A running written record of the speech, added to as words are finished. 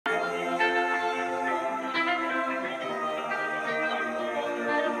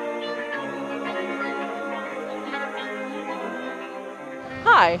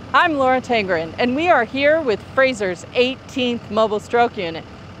Hi, I'm Laura Tangren, and we are here with Frazer's 18th mobile stroke unit,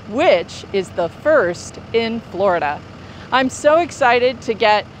 which is the first in Florida. I'm so excited to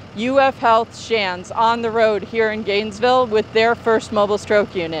get UF Health Shands on the road here in Gainesville with their first mobile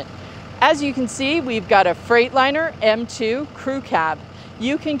stroke unit. As you can see, we've got a Freightliner M2 crew cab.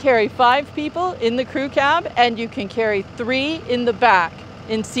 You can carry 5 people in the crew cab, and you can carry 3 in the back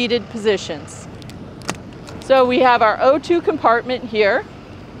in seated positions. So we have our O2 compartment here.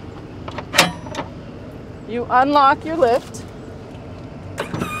 You unlock your lift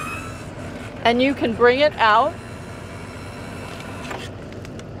and you can bring it out,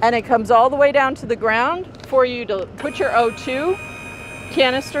 and it comes all the way down to the ground for you to put your O2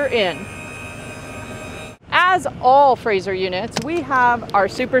 canister in. As all Frazer units, we have our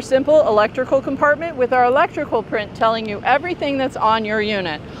super simple electrical compartment with our electrical print telling you everything that's on your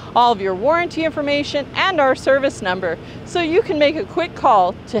unit, all of your warranty information and our service number, so you can make a quick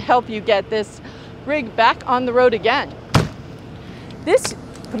call to help you get this rig back on the road again. This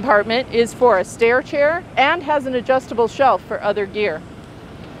compartment is for a stair chair and has an adjustable shelf for other gear.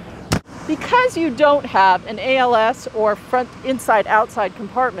 Because you don't have an ALS or front inside-outside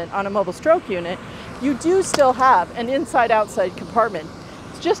compartment on a mobile stroke unit, you do still have an inside-outside compartment.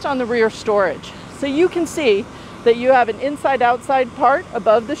 It's just on the rear storage. So you can see that you have an inside-outside part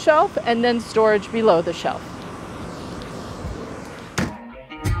above the shelf and then storage below the shelf.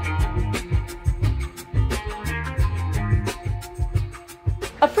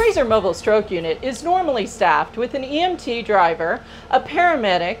 A Frazer mobile stroke unit is normally staffed with an EMT driver, a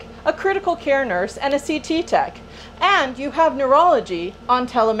paramedic, a critical care nurse, and a CT tech. And you have neurology on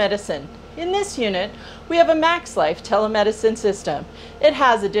telemedicine. In this unit, we have a MaxLife telemedicine system. It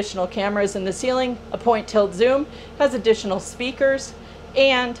has additional cameras in the ceiling, a point tilt zoom, has additional speakers,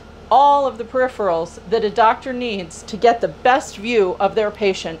 and all of the peripherals that a doctor needs to get the best view of their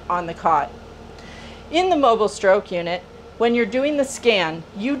patient on the cot. In the mobile stroke unit, when you're doing the scan,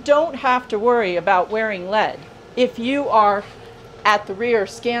 you don't have to worry about wearing lead if you are at the rear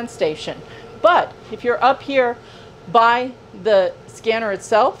scan station. But if you're up here by the scanner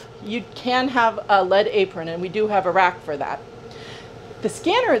itself, you can have a lead apron, and we do have a rack for that. The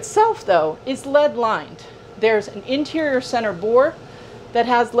scanner itself, though, is lead lined. There's an interior center bore that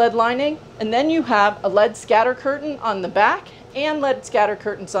has lead lining, and then you have a lead scatter curtain on the back and lead scatter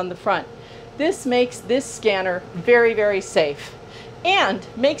curtains on the front. This makes this scanner very, very safe and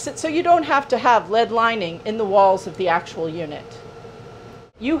makes it so you don't have to have lead lining in the walls of the actual unit.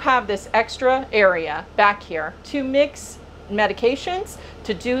 You have this extra area back here to mix medications,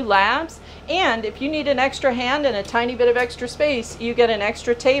 to do labs, and if you need an extra hand and a tiny bit of extra space, you get an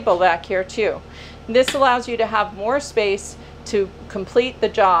extra table back here too. This allows you to have more space to complete the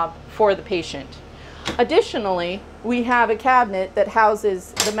job for the patient. Additionally, we have a cabinet that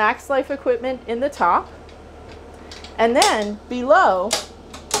houses the MaxLife equipment in the top, and then below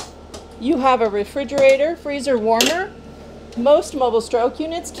you have a refrigerator, freezer warmer. Most mobile stroke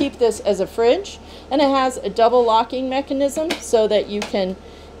units keep this as a fridge, and it has a double locking mechanism so that you can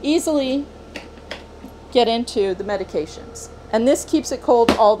easily get into the medications. And this keeps it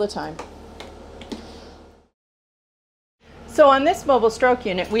cold all the time. So on this mobile stroke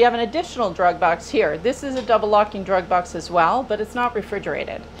unit, we have an additional drug box here. This is a double locking drug box as well, but it's not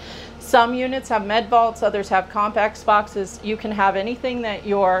refrigerated. Some units have med vaults, others have compacts boxes. You can have anything that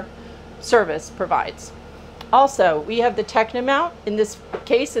your service provides. Also, we have the Technomount. In this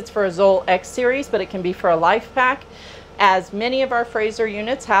case, it's for a Zoll X series, but it can be for a life pack, as many of our Frazer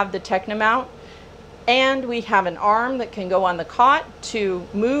units have the Technomount. And we have an arm that can go on the cot to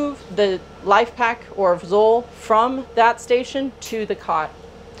move the life pack or Zoll from that station to the cot.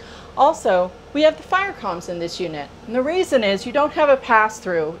 Also, we have the fire comms in this unit. And the reason is you don't have a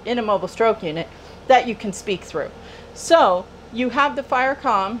pass-through in a mobile stroke unit that you can speak through. So you have the fire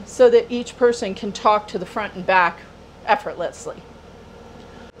comm so that each person can talk to the front and back effortlessly.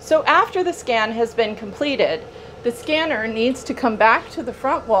 So after the scan has been completed, the scanner needs to come back to the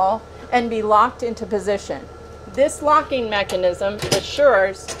front wall and be locked into position. This locking mechanism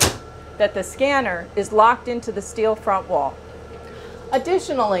assures that the scanner is locked into the steel front wall.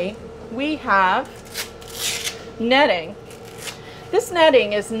 Additionally, we have netting. This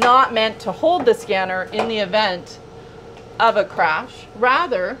netting is not meant to hold the scanner in the event of a crash.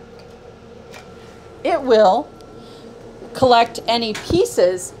 Rather, it will collect any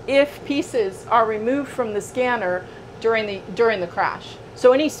pieces if pieces are removed from the scanner during the crash.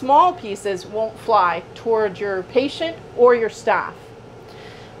 So any small pieces won't fly towards your patient or your staff.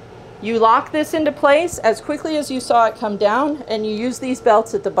 You lock this into place as quickly as you saw it come down, and you use these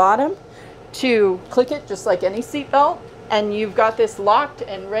belts at the bottom to click it just like any seat belt, and you've got this locked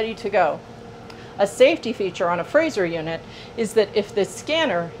and ready to go. A safety feature on a Frazer unit is that if the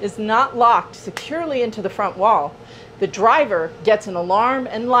scanner is not locked securely into the front wall, the driver gets an alarm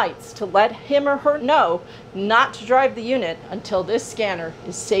and lights to let him or her know not to drive the unit until this scanner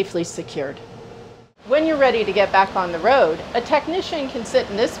is safely secured. When you're ready to get back on the road, a technician can sit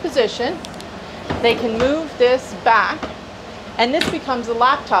in this position, they can move this back, and this becomes a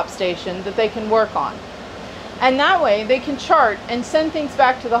laptop station that they can work on. And that way they can chart and send things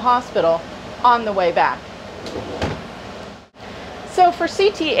back to the hospital on the way back. So for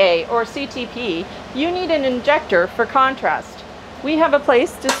CTA or CTP, you need an injector for contrast. We have a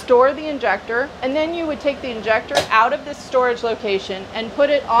place to store the injector, and then you would take the injector out of this storage location and put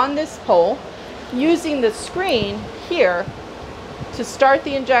it on this pole using the screen here to start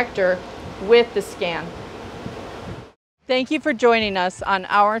the injector with the scan. Thank you for joining us on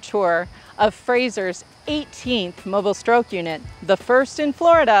our tour of Frazer's 18th mobile stroke unit, the first in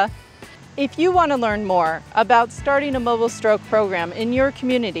Florida. If you want to learn more about starting a mobile stroke program in your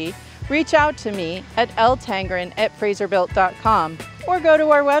community, reach out to me at ltangren@frazerbilt.com or go to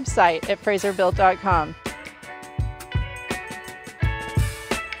our website at frazerbilt.com.